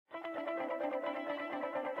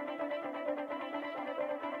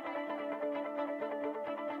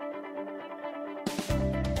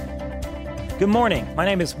Good morning. My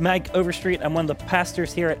name is Mike Overstreet. I'm one of the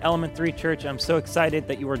pastors here at Element 3 Church. I'm so excited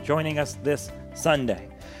that you are joining us this Sunday.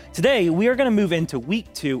 Today, we are going to move into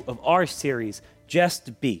week 2 of our series,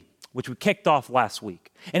 Just Be, which we kicked off last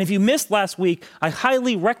week. And if you missed last week, I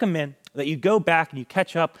highly recommend that you go back and you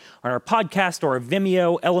catch up on our podcast or our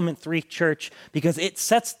Vimeo, Element 3 Church, because it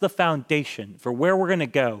sets the foundation for where we're going to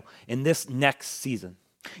go in this next season.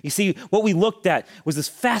 You see, what we looked at was this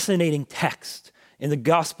fascinating text in the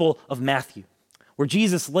Gospel of Matthew, where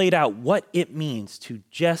Jesus laid out what it means to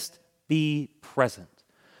just be present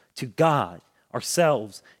to God,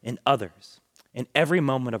 ourselves, and others in every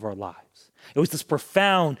moment of our lives. It was this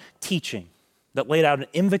profound teaching that laid out an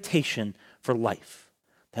invitation for life,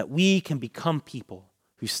 that we can become people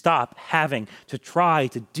who stop having to try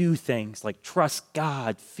to do things like trust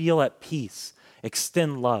God, feel at peace,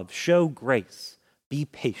 extend love, show grace, be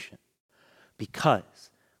patient,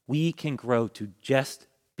 because we can grow to just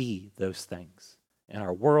be those things in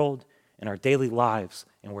our world, in our daily lives,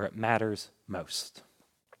 and where it matters most.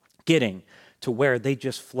 Getting to where they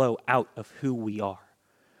just flow out of who we are,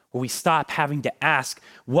 where we stop having to ask,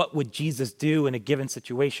 what would Jesus do in a given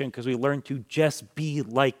situation? Because we learn to just be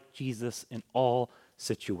like Jesus in all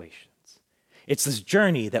situations. It's this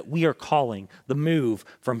journey that we are calling the move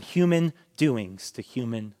from human doings to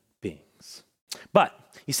human beings. But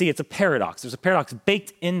you see, it's a paradox. There's a paradox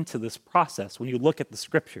baked into this process when you look at the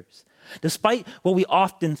scriptures. Despite what we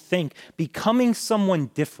often think, becoming someone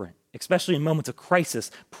different, especially in moments of crisis,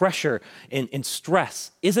 pressure, and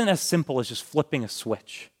stress, isn't as simple as just flipping a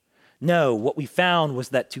switch. No, what we found was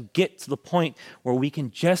that to get to the point where we can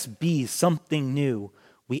just be something new,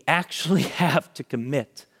 we actually have to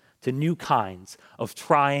commit to new kinds of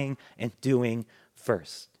trying and doing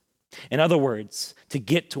first. In other words, to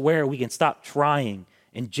get to where we can stop trying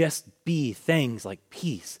and just be things like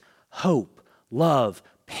peace, hope, love,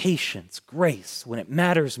 patience, grace, when it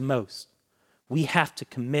matters most, we have to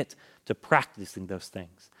commit to practicing those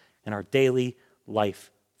things in our daily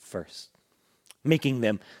life first, making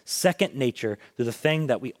them second nature to the thing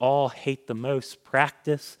that we all hate the most: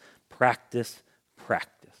 practice, practice,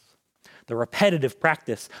 practice. The repetitive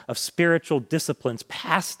practice of spiritual disciplines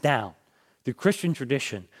passed down through Christian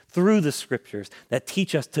tradition, through the scriptures that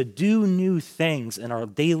teach us to do new things in our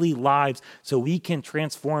daily lives so we can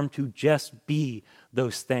transform to just be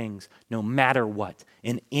those things no matter what,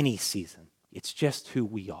 in any season. It's just who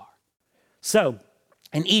we are. So,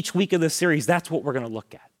 in each week of this series, that's what we're going to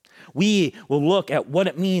look at. We will look at what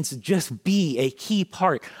it means to just be a key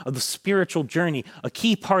part of the spiritual journey, a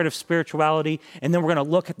key part of spirituality, and then we're going to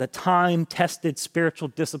look at the time-tested spiritual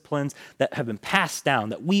disciplines that have been passed down,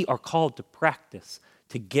 that we are called to practice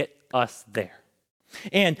to get us there.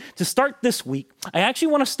 And to start this week, I actually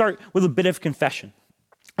want to start with a bit of confession.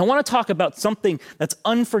 I want to talk about something that's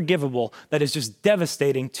unforgivable, that is just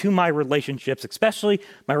devastating to my relationships, especially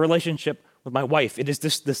my relationship with my wife. It is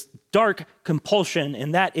this dark compulsion,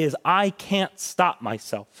 and that is I can't stop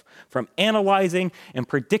myself from analyzing and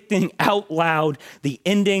predicting out loud the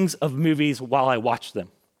endings of movies while I watch them.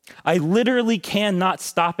 I literally cannot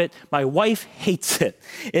stop it. My wife hates it.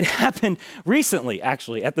 It happened recently,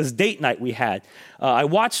 actually, at this date night we had. I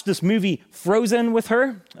watched this movie Frozen with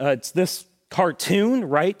her. It's this cartoon,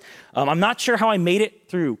 right? I'm not sure how I made it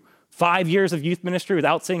through 5 years of youth ministry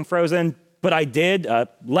without seeing Frozen, but I did.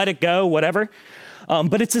 Let it go, whatever.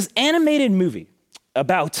 But it's this animated movie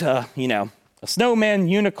about, a snowman,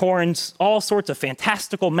 unicorns, all sorts of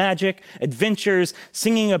fantastical magic, adventures,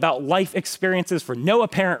 singing about life experiences for no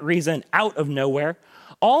apparent reason, out of nowhere.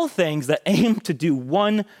 All things that aim to do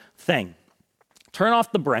one thing: turn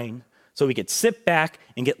off the brain so we could sit back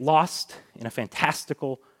and get lost in a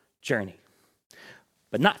fantastical journey.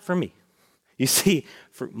 But not for me. You see,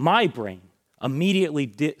 for my brain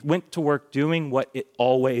immediately went to work doing what it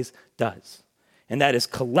always does, and that is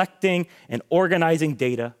collecting and organizing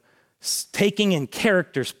data, taking in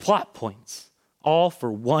characters' plot points, all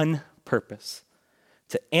for one purpose: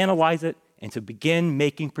 to analyze it and to begin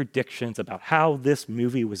making predictions about how this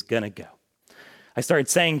movie was going to go. I started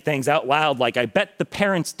saying things out loud like, I bet the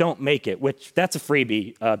parents don't make it, which that's a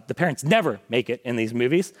freebie. The parents never make it in these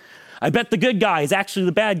movies. I bet the good guy is actually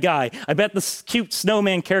the bad guy. I bet the cute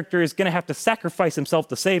snowman character is going to have to sacrifice himself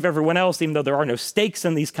to save everyone else, even though there are no stakes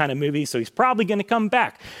in these kind of movies, so he's probably going to come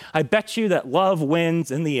back. I bet you that love wins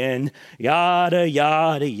in the end, yada,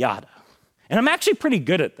 yada, yada. And I'm actually pretty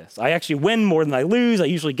good at this. I actually win more than I lose. I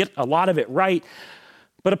usually get a lot of it right.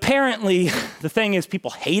 But apparently, the thing is, people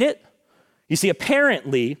hate it. You see,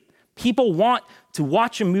 apparently, people want to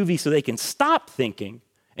watch a movie so they can stop thinking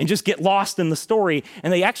and just get lost in the story.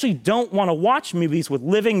 And they actually don't want to watch movies with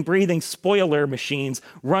living, breathing spoiler machines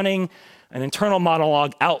running an internal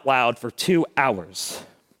monologue out loud for 2 hours.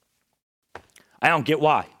 I don't get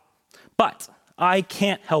why, but I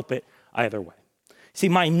can't help it either way. See,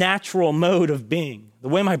 my natural mode of being, the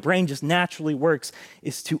way my brain just naturally works,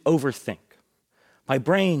 is to overthink. My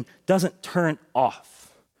brain doesn't turn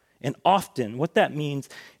off. And often what that means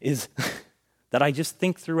is that I just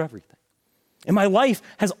think through everything. And my life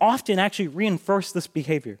has often actually reinforced this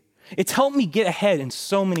behavior. It's helped me get ahead in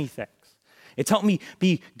so many things. It's helped me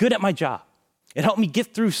be good at my job. It helped me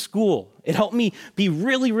get through school. It helped me be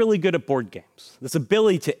really, really good at board games. This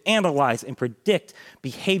ability to analyze and predict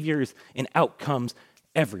behaviors and outcomes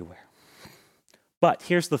everywhere. But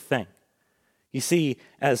here's the thing. You see,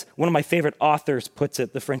 as one of my favorite authors puts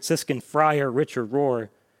it, the Franciscan friar Richard Rohr,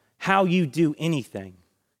 how you do anything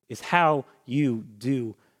is how you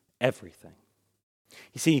do everything.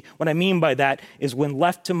 You see, what I mean by that is when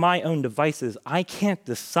left to my own devices, I can't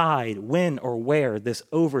decide when or where this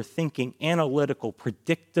overthinking, analytical,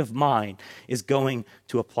 predictive mind is going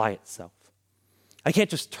to apply itself. I can't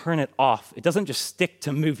just turn it off. It doesn't just stick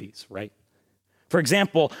to movies, right? For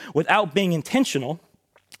example, without being intentional,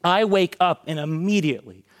 I wake up and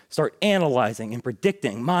immediately start analyzing and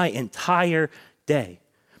predicting my entire day.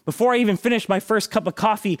 Before I even finish my first cup of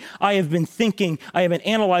coffee, I have been thinking, I have been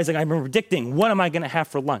analyzing, I've been predicting, what am I going to have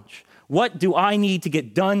for lunch? What do I need to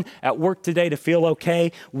get done at work today to feel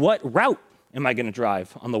okay? What route am I going to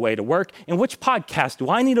drive on the way to work? And which podcast do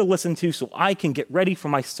I need to listen to so I can get ready for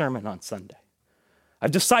my sermon on Sunday?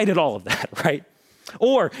 I've decided all of that, right?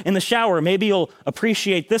 Or in the shower, maybe you'll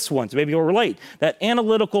appreciate this one, so maybe you'll relate. That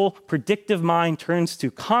analytical, predictive mind turns to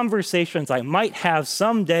conversations I might have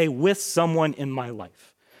someday with someone in my life.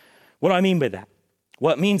 What do I mean by that?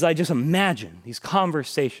 Well, it means I just imagine these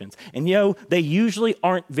conversations. And they usually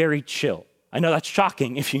aren't very chill. I know that's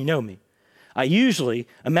shocking if you know me. I usually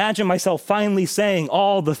imagine myself finally saying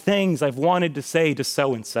all the things I've wanted to say to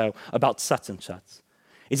so-and-so about such and such.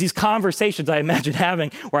 It's these conversations I imagine having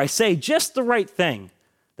where I say just the right thing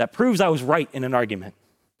that proves I was right in an argument,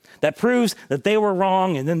 that proves that they were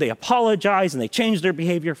wrong, and then they apologize and they change their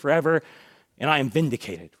behavior forever, and I am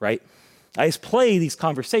vindicated, right? I just play these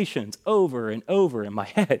conversations over and over in my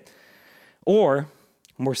head. Or,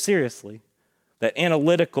 more seriously, that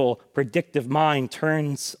analytical, predictive mind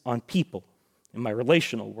turns on people in my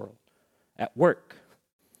relational world, at work,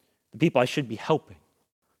 the people I should be helping,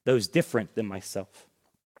 those different than myself.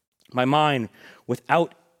 My mind,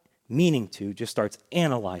 without meaning to, just starts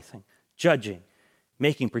analyzing, judging,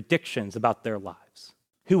 making predictions about their lives,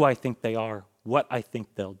 who I think they are, what I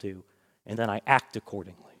think they'll do, and then I act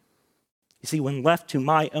accordingly. You see, when left to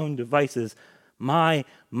my own devices, my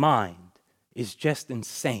mind is just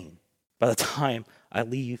insane by the time I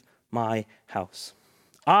leave my house.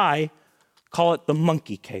 I call it the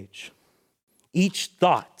monkey cage. Each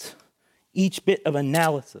thought, each bit of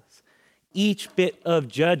analysis, each bit of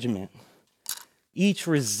judgment, each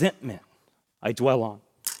resentment I dwell on,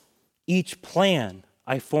 each plan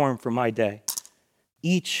I form for my day,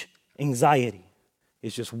 each anxiety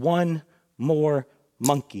is just one more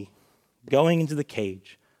monkey going into the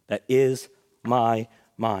cage that is my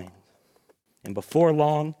mind. And before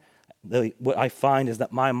long, what I find is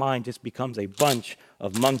that my mind just becomes a bunch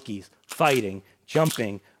of monkeys fighting,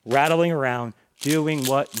 jumping, rattling around, doing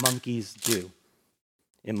what monkeys do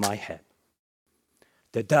in my head.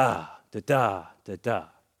 Da-da, da-da, da-da.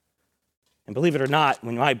 And believe it or not,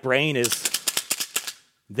 when my brain is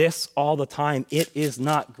this all the time, it is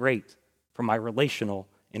not great for my relational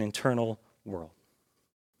and internal world.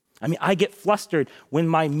 I mean, I get flustered when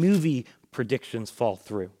my movie predictions fall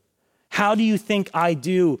through. How do you think I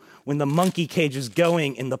do when the monkey cage is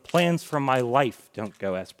going and the plans for my life don't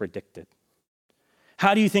go as predicted?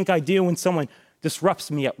 How do you think I do when someone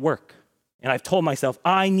disrupts me at work and I've told myself,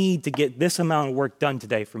 I need to get this amount of work done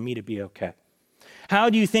today for me to be okay?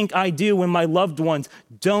 How do you think I do when my loved ones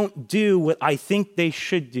don't do what I think they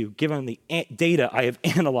should do, given the data I have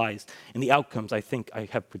analyzed and the outcomes I think I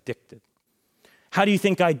have predicted? How do you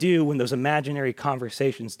think I do when those imaginary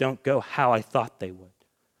conversations don't go how I thought they would,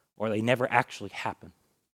 or they never actually happen?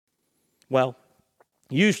 Well,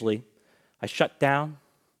 usually I shut down,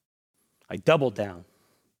 I double down,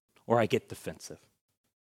 or I get defensive.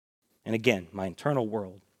 And again, my internal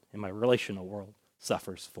world and my relational world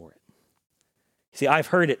suffers for it. See, I've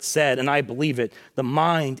heard it said, and I believe it, the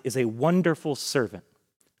mind is a wonderful servant,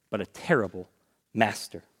 but a terrible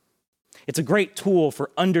master. It's a great tool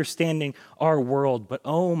for understanding our world, but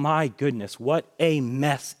oh my goodness, what a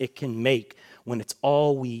mess it can make when it's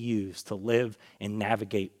all we use to live and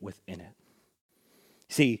navigate within it.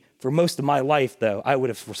 See, for most of my life, though, I would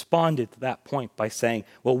have responded to that point by saying,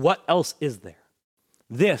 well, what else is there?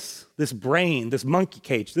 This brain, this monkey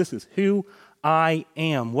cage, this is who I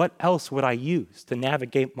am. What else would I use to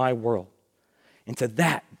navigate my world? And to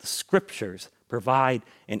that, the scriptures provide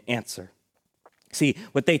an answer. See,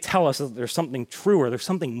 what they tell us is that there's something truer, there's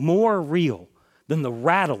something more real than the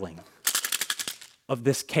rattling of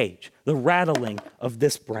this cage, the rattling of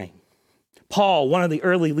this brain. Paul, one of the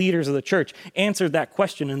early leaders of the church, answered that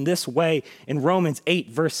question in this way in Romans 8,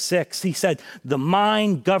 verse 6. He said, "The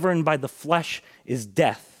mind governed by the flesh is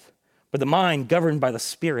death, but the mind governed by the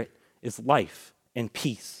Spirit is life and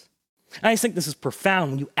peace." And I just think this is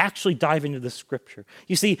profound when you actually dive into this scripture.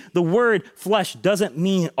 You see, the word flesh doesn't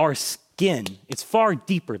mean our skin. It's far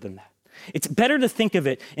deeper than that. It's better to think of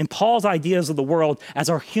it in Paul's ideas of the world as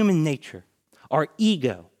our human nature, our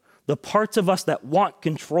ego, the parts of us that want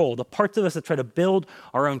control, the parts of us that try to build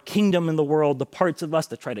our own kingdom in the world, the parts of us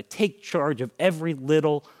that try to take charge of every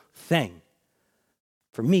little thing.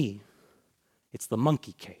 For me, it's the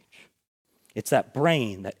monkey cage. It's that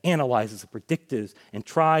brain that analyzes and predicts and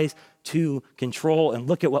tries to control. And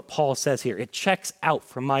look at what Paul says here. It checks out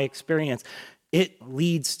from my experience. It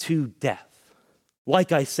leads to death.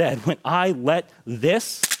 Like I said, when I let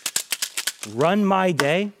this run my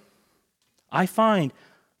day, I find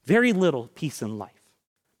very little peace in life,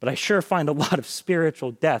 but I sure find a lot of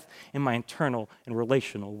spiritual death in my internal and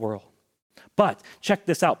relational world. But check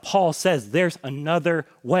this out. Paul says there's another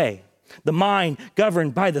way. The mind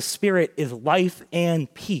governed by the Spirit is life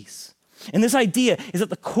and peace. And this idea is at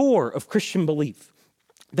the core of Christian belief,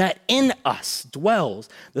 that in us dwells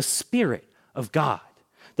the Spirit of God,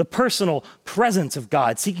 the personal presence of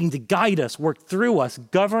God seeking to guide us, work through us,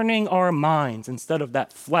 governing our minds instead of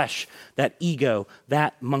that flesh, that ego,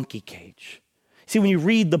 that monkey cage. See, when you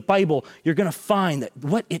read the Bible, you're going to find that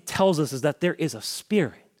what it tells us is that there is a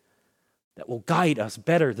Spirit that will guide us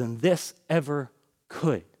better than this ever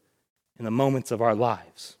could in the moments of our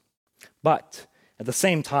lives. But at the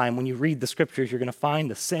same time, when you read the scriptures, you're going to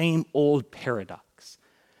find the same old paradox.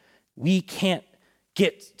 We can't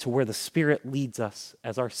get to where the Spirit leads us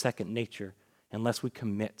as our second nature unless we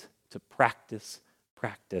commit to practice.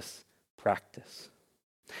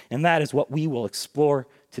 And that is what we will explore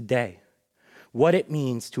today. What it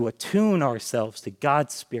means to attune ourselves to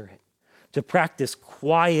God's Spirit, to practice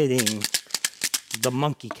quieting the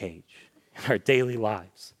monkey cage in our daily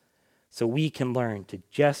lives, so we can learn to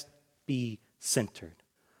just be centered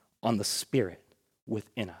on the Spirit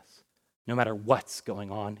within us, no matter what's going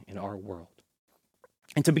on in our world.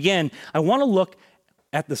 And to begin, I want to look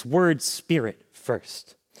at this word Spirit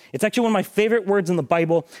first. It's actually one of my favorite words in the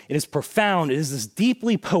Bible. It is profound. It is this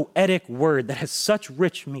deeply poetic word that has such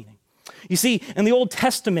rich meaning. You see, in the Old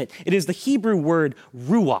Testament, it is the Hebrew word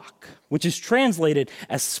ruach, which is translated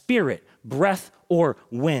as spirit, breath, or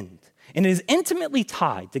wind. And it is intimately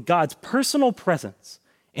tied to God's personal presence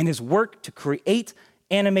and his work to create,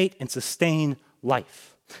 animate, and sustain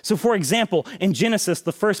life. So for example, in Genesis,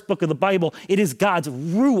 the first book of the Bible, it is God's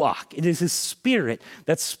ruach, it is his Spirit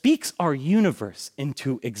that speaks our universe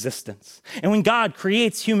into existence. And when God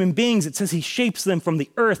creates human beings, it says he shapes them from the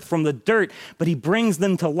earth, from the dirt, but he brings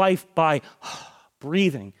them to life by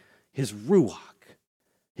breathing his ruach,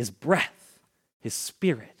 his breath, his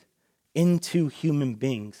Spirit into human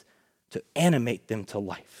beings to animate them to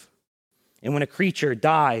life. And when a creature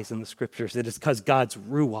dies in the scriptures, it is because God's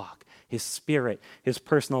ruach, his Spirit, his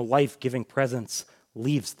personal life-giving presence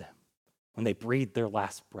leaves them when they breathe their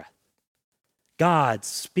last breath. God's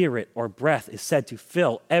Spirit or breath is said to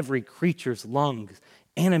fill every creature's lungs,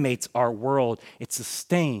 animates our world. It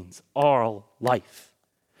sustains our life.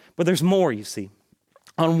 But there's more, you see.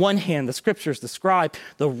 On one hand, the scriptures describe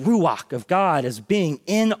the ruach of God as being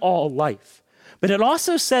in all life. But it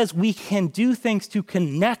also says we can do things to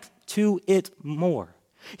connect to it more.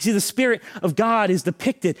 You see, the Spirit of God is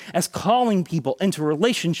depicted as calling people into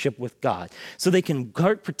relationship with God so they can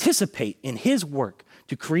participate in his work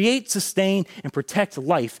to create, sustain, and protect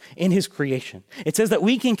life in his creation. It says that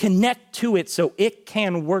we can connect to it so it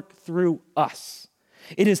can work through us.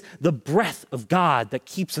 It is the breath of God that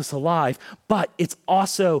keeps us alive, but it's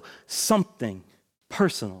also something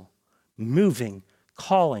personal, moving,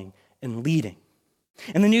 calling, and leading.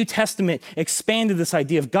 And the New Testament expanded this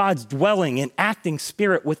idea of God's dwelling and acting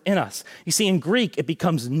Spirit within us. You see, in Greek, it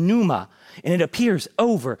becomes pneuma, and it appears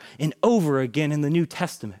over and over again in the New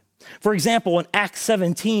Testament. For example, in Acts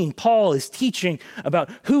 17, Paul is teaching about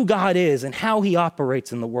who God is and how he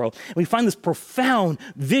operates in the world. And we find this profound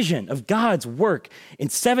vision of God's work in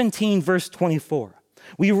 17, verse 24.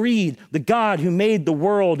 We read, the God who made the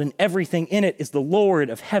world and everything in it is the Lord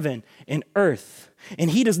of heaven and earth.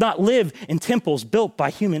 And he does not live in temples built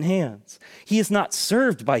by human hands. He is not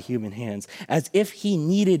served by human hands as if he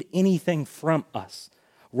needed anything from us.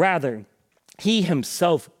 Rather, he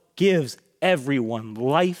himself gives everyone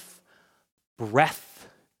life, breath,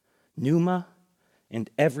 pneuma, and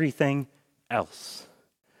everything else.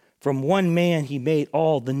 From one man he made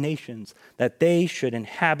all the nations, that they should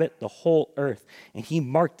inhabit the whole earth, and he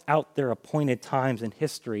marked out their appointed times in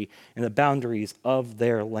history and the boundaries of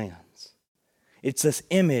their lands. It's this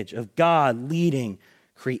image of God leading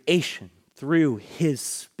creation through his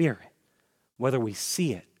Spirit, whether we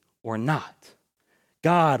see it or not.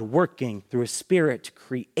 God working through his Spirit to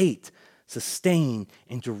create, sustain,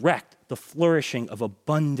 and direct the flourishing of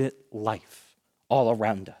abundant life all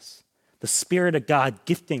around us. The Spirit of God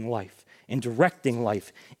gifting life and directing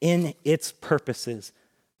life in its purposes,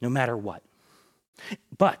 no matter what.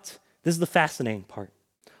 But this is the fascinating part.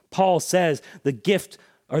 Paul says the gift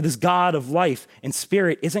or this God of life and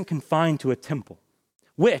spirit isn't confined to a temple,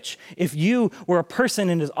 which, if you were a person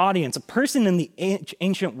in his audience, a person in the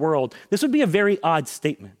ancient world, this would be a very odd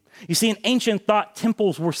statement. You see, in ancient thought,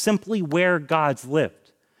 temples were simply where gods lived.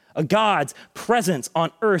 A God's presence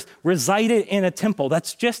on earth resided in a temple.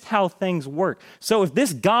 That's just how things work. So if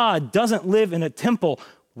this God doesn't live in a temple,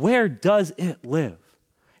 where does it live?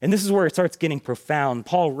 And this is where it starts getting profound.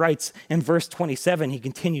 Paul writes in verse 27, he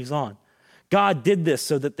continues on. God did this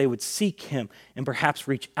so that they would seek him and perhaps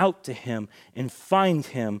reach out to him and find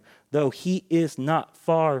him, though he is not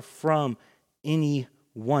far from any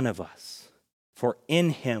one of us. For in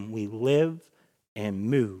him we live and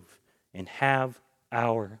move and have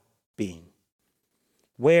our being.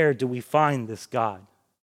 Where do we find this God?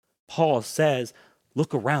 Paul says,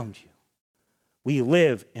 look around you. We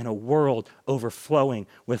live in a world overflowing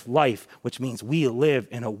with life, which means we live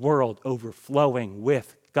in a world overflowing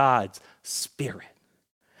with God's Spirit.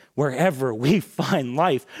 Wherever we find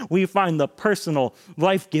life, we find the personal,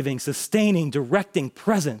 life-giving, sustaining, directing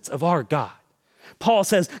presence of our God. Paul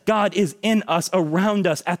says God is in us, around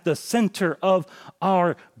us, at the center of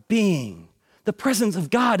our being. The presence of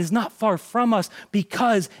God is not far from us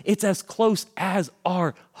because it's as close as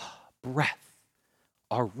our breath,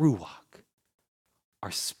 our ruach,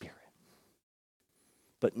 our spirit.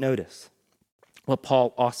 But notice what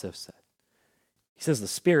Paul also said. He says the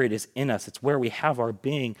Spirit is in us. It's where we have our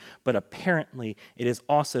being, but apparently it is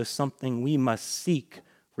also something we must seek,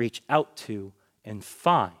 reach out to, and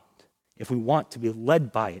find if we want to be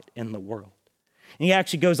led by it in the world. And he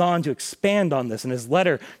actually goes on to expand on this in his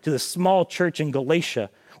letter to the small church in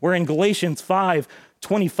Galatia, where in Galatians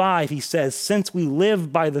 5:25 he says, since we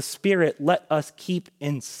live by the Spirit, let us keep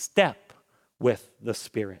in step with the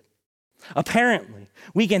Spirit. Apparently,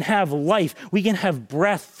 we can have life, we can have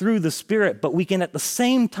breath through the Spirit, but we can at the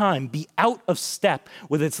same time be out of step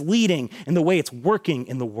with its leading and the way it's working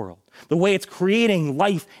in the world, the way it's creating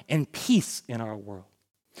life and peace in our world.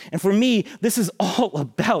 And for me, this is all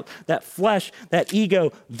about that flesh, that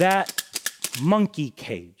ego, that monkey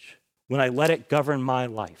cage when I let it govern my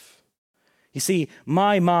life. You see,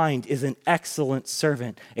 my mind is an excellent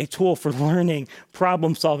servant, a tool for learning,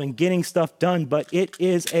 problem solving, getting stuff done, but it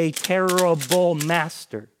is a terrible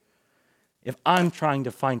master if I'm trying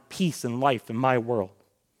to find peace and life in my world.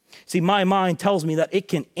 See, my mind tells me that it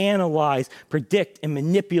can analyze, predict, and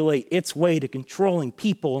manipulate its way to controlling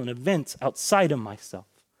people and events outside of myself.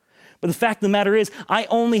 But the fact of the matter is, I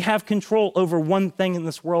only have control over one thing in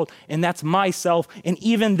this world, and that's myself. And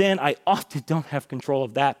even then, I often don't have control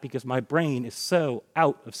of that because my brain is so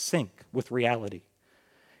out of sync with reality.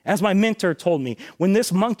 As my mentor told me, when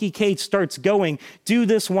this monkey cage starts going, do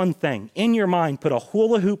this one thing. In your mind, put a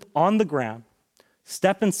hula hoop on the ground,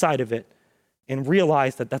 step inside of it, and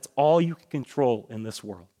realize that that's all you can control in this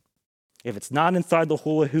world. If it's not inside the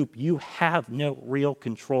hula hoop, you have no real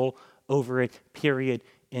control over it, period.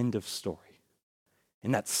 End of story.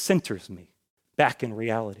 And that centers me back in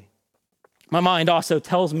reality. My mind also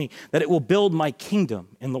tells me that it will build my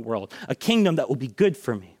kingdom in the world, a kingdom that will be good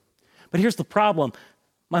for me. But here's the problem.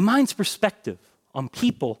 My mind's perspective on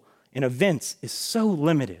people and events is so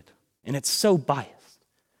limited and it's so biased.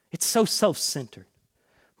 It's so self-centered.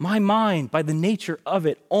 My mind, by the nature of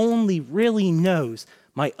it, only really knows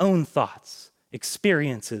my own thoughts,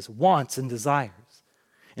 experiences, wants, and desires.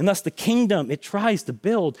 And thus the kingdom it tries to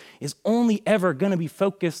build is only ever going to be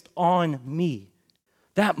focused on me.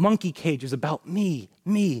 That monkey cage is about me,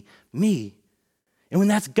 me, me. And when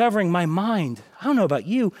that's governing my mind, I don't know about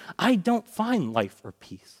you, I don't find life or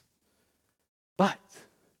peace. But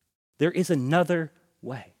there is another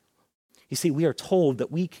way. You see, we are told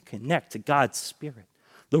that we can connect to God's Spirit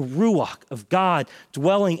the Ruach of God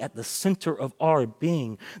dwelling at the center of our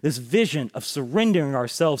being, this vision of surrendering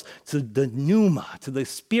ourselves to the pneuma, to the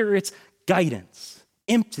Spirit's guidance,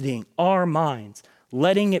 emptying our minds,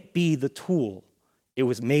 letting it be the tool it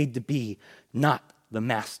was made to be, not the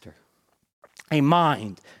master. A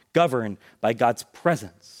mind governed by God's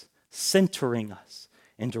presence, centering us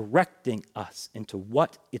and directing us into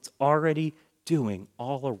what it's already doing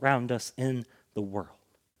all around us in the world,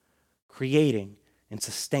 creating and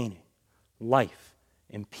sustaining life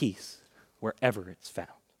and peace wherever it's found.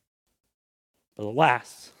 But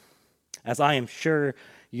alas, as I am sure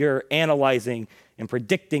your analyzing and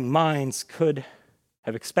predicting minds could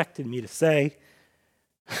have expected me to say,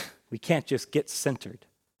 we can't just get centered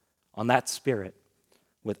on that Spirit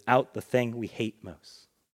without the thing we hate most.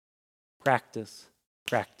 Practice,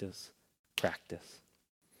 practice, practice.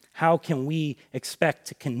 How can we expect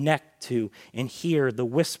to connect to and hear the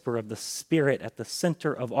whisper of the Spirit at the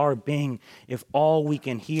center of our being if all we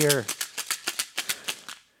can hear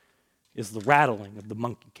is the rattling of the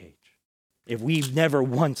monkey cage? If we've never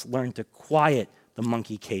once learned to quiet the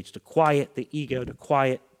monkey cage, to quiet the ego, to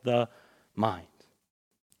quiet the mind.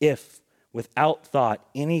 If, without thought,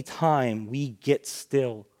 any time we get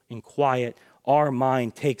still and quiet, our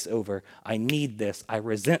mind takes over. I need this. I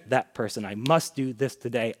resent that person. I must do this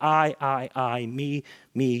today. I, me,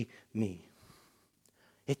 me, me.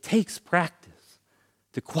 It takes practice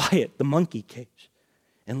to quiet the monkey cage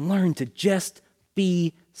and learn to just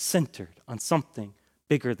be centered on something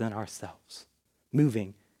bigger than ourselves,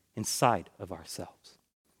 moving inside of ourselves.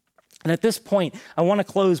 And at this point, I want to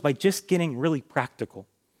close by just getting really practical.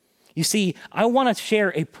 You see, I want to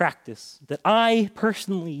share a practice that I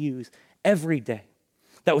personally use every day,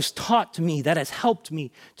 that was taught to me, that has helped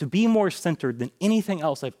me to be more centered than anything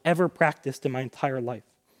else I've ever practiced in my entire life.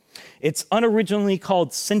 It's unoriginally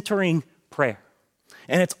called centering prayer.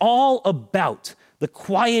 And it's all about the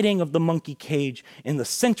quieting of the monkey cage and the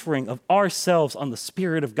centering of ourselves on the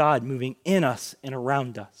Spirit of God moving in us and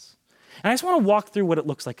around us. And I just want to walk through what it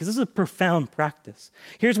looks like, because this is a profound practice.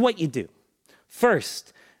 Here's what you do.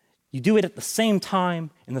 First, you do it at the same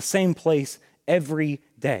time, in the same place, every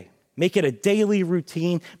day. Make it a daily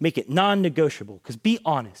routine. Make it non-negotiable. Because be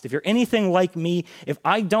honest, if you're anything like me, if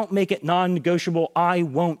I don't make it non-negotiable, I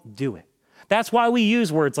won't do it. That's why we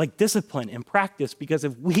use words like discipline and practice, because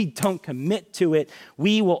if we don't commit to it,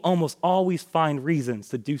 we will almost always find reasons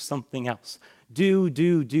to do something else. Do,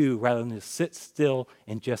 rather than to sit still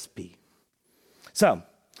and just be. So,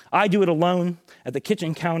 I do it alone at the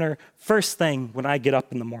kitchen counter first thing when I get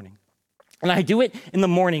up in the morning. And I do it in the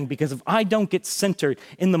morning because if I don't get centered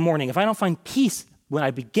in the morning, if I don't find peace when I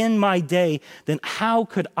begin my day, then how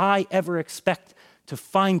could I ever expect to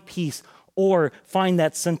find peace or find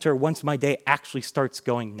that center once my day actually starts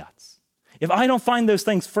going nuts? If I don't find those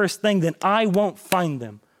things first thing, then I won't find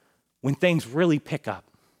them when things really pick up.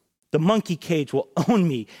 The monkey cage will own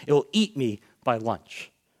me. It will eat me by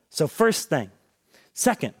lunch. So first thing.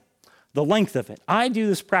 Second, the length of it. I do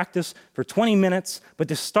this practice for 20 minutes, but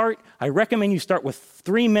to start, I recommend you start with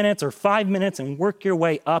 3 minutes or 5 minutes and work your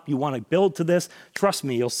way up. You want to build to this. Trust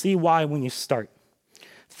me, you'll see why when you start.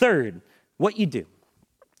 Third, what you do.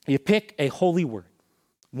 You pick a holy word.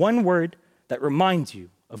 One word that reminds you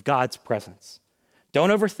of God's presence. Don't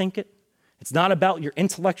overthink it. It's not about your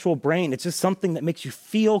intellectual brain. It's just something that makes you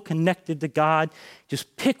feel connected to God.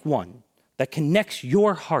 Just pick one that connects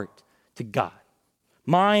your heart to God.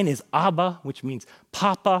 Mine is Abba, which means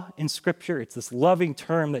Papa in Scripture. It's this loving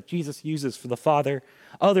term that Jesus uses for the Father.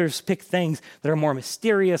 Others pick things that are more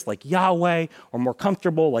mysterious, like Yahweh, or more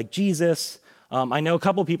comfortable, like Jesus. I know a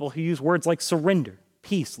couple of people who use words like surrender,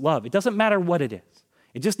 peace, love. It doesn't matter what it is.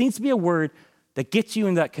 It just needs to be a word that gets you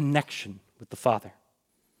in that connection with the Father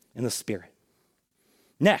and the Spirit.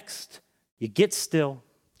 Next, you get still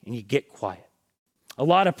and you get quiet. A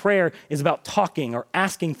lot of prayer is about talking or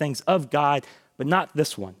asking things of God, but not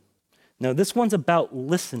this one. No, this one's about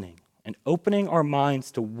listening and opening our minds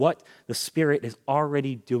to what the Spirit is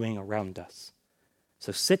already doing around us.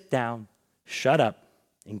 So sit down, shut up,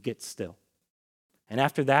 and get still. And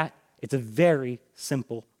after that, it's a very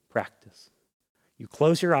simple practice. You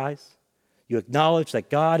close your eyes. You acknowledge that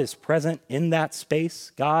God is present in that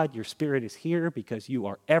space. God, your Spirit is here because you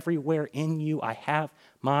are everywhere in you. I have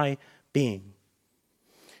my being.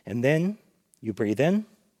 And then you breathe in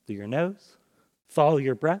through your nose. Follow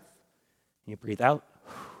your breath, and you breathe out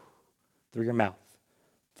through your mouth.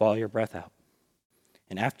 Follow your breath out.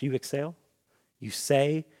 And after you exhale, you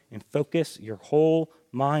say and focus your whole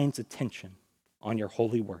mind's attention on your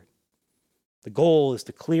holy word. The goal is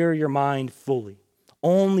to clear your mind fully,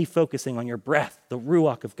 only focusing on your breath, the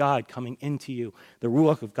Ruach of God coming into you, the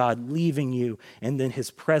Ruach of God leaving you, and then his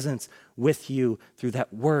presence with you through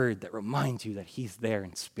that word that reminds you that he's there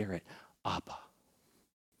in spirit, Abba.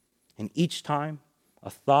 And each time a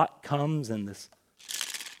thought comes and this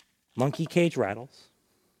monkey cage rattles,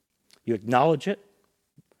 you acknowledge it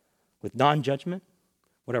with non-judgment,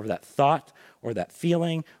 whatever that thought or that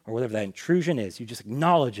feeling or whatever that intrusion is, you just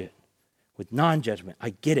acknowledge it with non-judgment.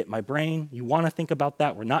 I get it, my brain, you want to think about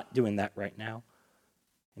that, we're not doing that right now.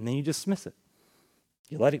 And then you dismiss it.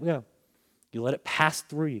 You let it go. You let it pass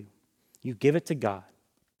through you. You give it to God.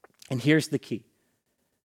 And here's the key.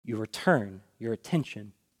 You return your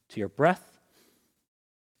attention to your breath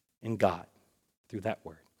and God through that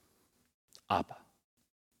word, Abba.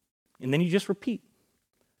 And then you just repeat.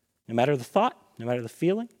 No matter the thought, no matter the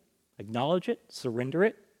feeling, acknowledge it, surrender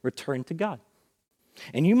it, return to God.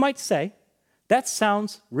 And you might say, that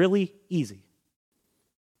sounds really easy.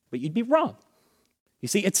 But you'd be wrong. You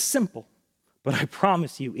see, it's simple, but I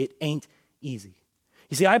promise you it ain't easy.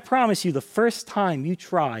 You see, I promise you the first time you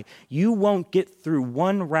try, you won't get through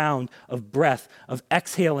one round of breath, of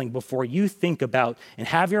exhaling before you think about and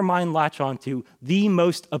have your mind latch onto the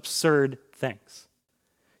most absurd things.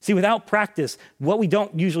 See, without practice, what we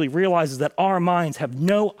don't usually realize is that our minds have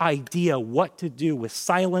no idea what to do with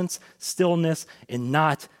silence, stillness, and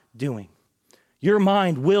not doing. Your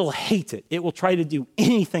mind will hate it. It will try to do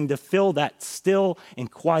anything to fill that still and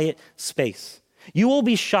quiet space. You will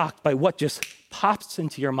be shocked by what just pops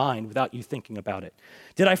into your mind without you thinking about it.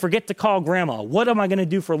 Did I forget to call grandma? What am I going to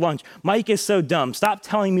do for lunch? Mike is so dumb. Stop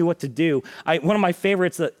telling me what to do. One of my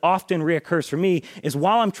favorites that often reoccurs for me is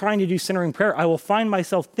while I'm trying to do centering prayer, I will find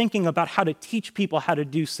myself thinking about how to teach people how to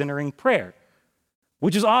do centering prayer,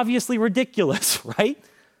 which is obviously ridiculous, right?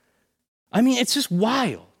 I mean, it's just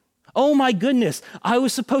wild. Oh my goodness, I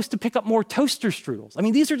was supposed to pick up more toaster strudels. I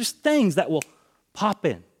mean, these are just things that will pop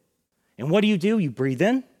in. And what do? You breathe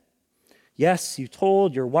in. Yes, you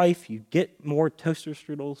told your wife you'd get more toaster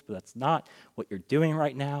strudels, but that's not what you're doing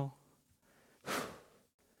right now.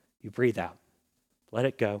 You breathe out. Let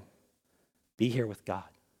it go. Be here with God.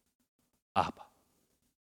 Abba.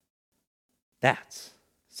 That's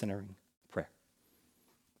centering prayer.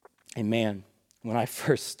 And man, when I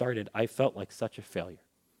first started, I felt like such a failure.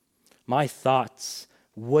 My thoughts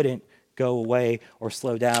wouldn't go away or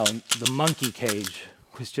slow down. The monkey cage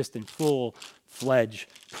was just in full-fledged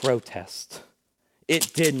protest.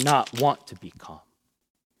 It did not want to be calm.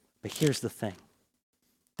 But here's the thing.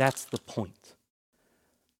 That's the point.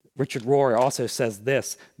 Richard Rohr also says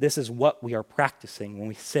this is what we are practicing when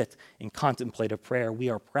we sit in contemplative prayer. We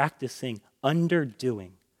are practicing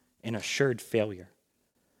underdoing an assured failure,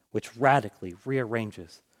 which radically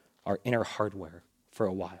rearranges our inner hardware for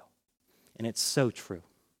a while. And it's so true.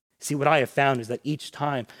 See, what I have found is that each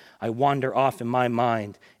time I wander off in my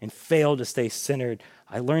mind and fail to stay centered,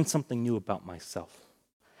 I learn something new about myself.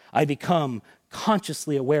 I become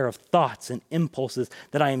consciously aware of thoughts and impulses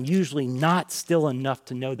that I am usually not still enough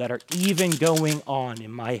to know that are even going on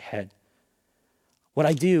in my head. What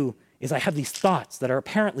I do is I have these thoughts that are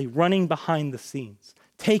apparently running behind the scenes,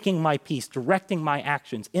 taking my peace, directing my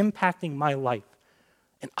actions, impacting my life.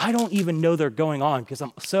 And I don't even know they're going on because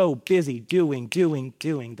I'm so busy doing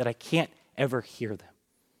that I can't ever hear them.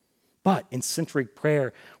 But in centering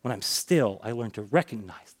prayer, when I'm still, I learn to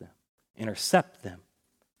recognize them, intercept them,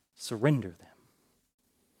 surrender them.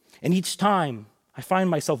 And each time I find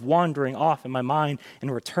myself wandering off in my mind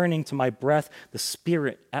and returning to my breath, the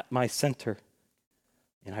Spirit at my center,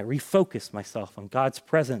 and I refocus myself on God's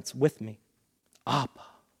presence with me. Abba.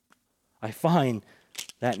 I find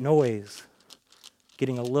that noise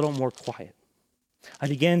getting a little more quiet. I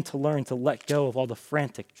begin to learn to let go of all the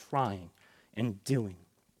frantic trying and doing.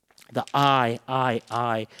 The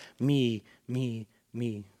I, me,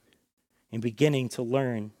 and beginning to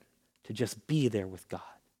learn to just be there with God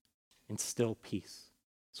in still peace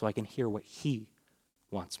so I can hear what He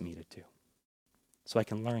wants me to do. So I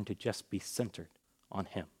can learn to just be centered on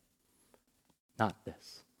Him, not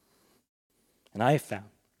this. And I have found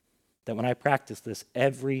that when I practice this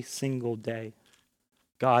every single day,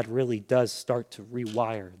 God really does start to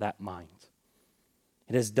rewire that mind.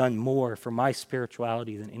 It has done more for my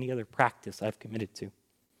spirituality than any other practice I've committed to.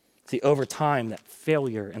 See, over time, that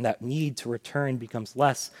failure and that need to return becomes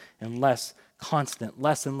less and less constant,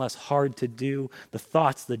 less and less hard to do. The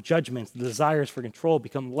thoughts, the judgments, the desires for control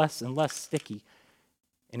become less and less sticky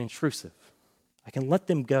and intrusive. I can let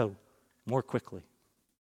them go more quickly.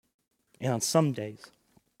 And on some days,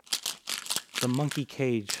 the monkey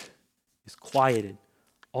cage is quieted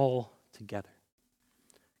all together.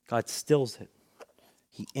 God stills it.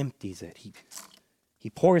 He empties it. He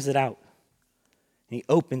pours it out, and he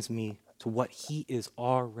opens me to what he is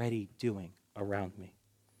already doing around me.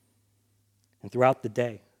 And throughout the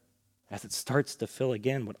day, as it starts to fill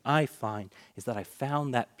again, what I find is that I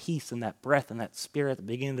found that peace and that breath and that spirit at the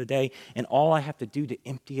beginning of the day, and all I have to do to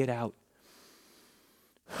empty it out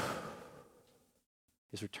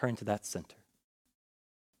is return to that center.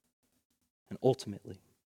 And ultimately,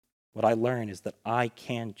 what I learn is that I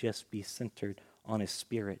can just be centered on his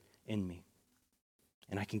spirit in me.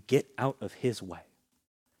 And I can get out of his way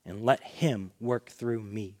and let him work through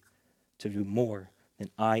me to do more than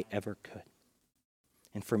I ever could.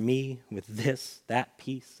 And for me, with this, that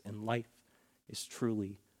peace in life is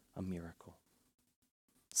truly a miracle.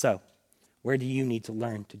 So, where do you need to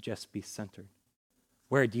learn to just be centered?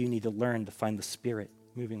 Where do you need to learn to find the Spirit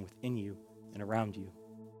moving within you and around you?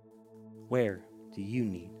 Where do you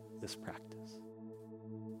need this practice?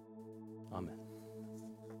 Amen.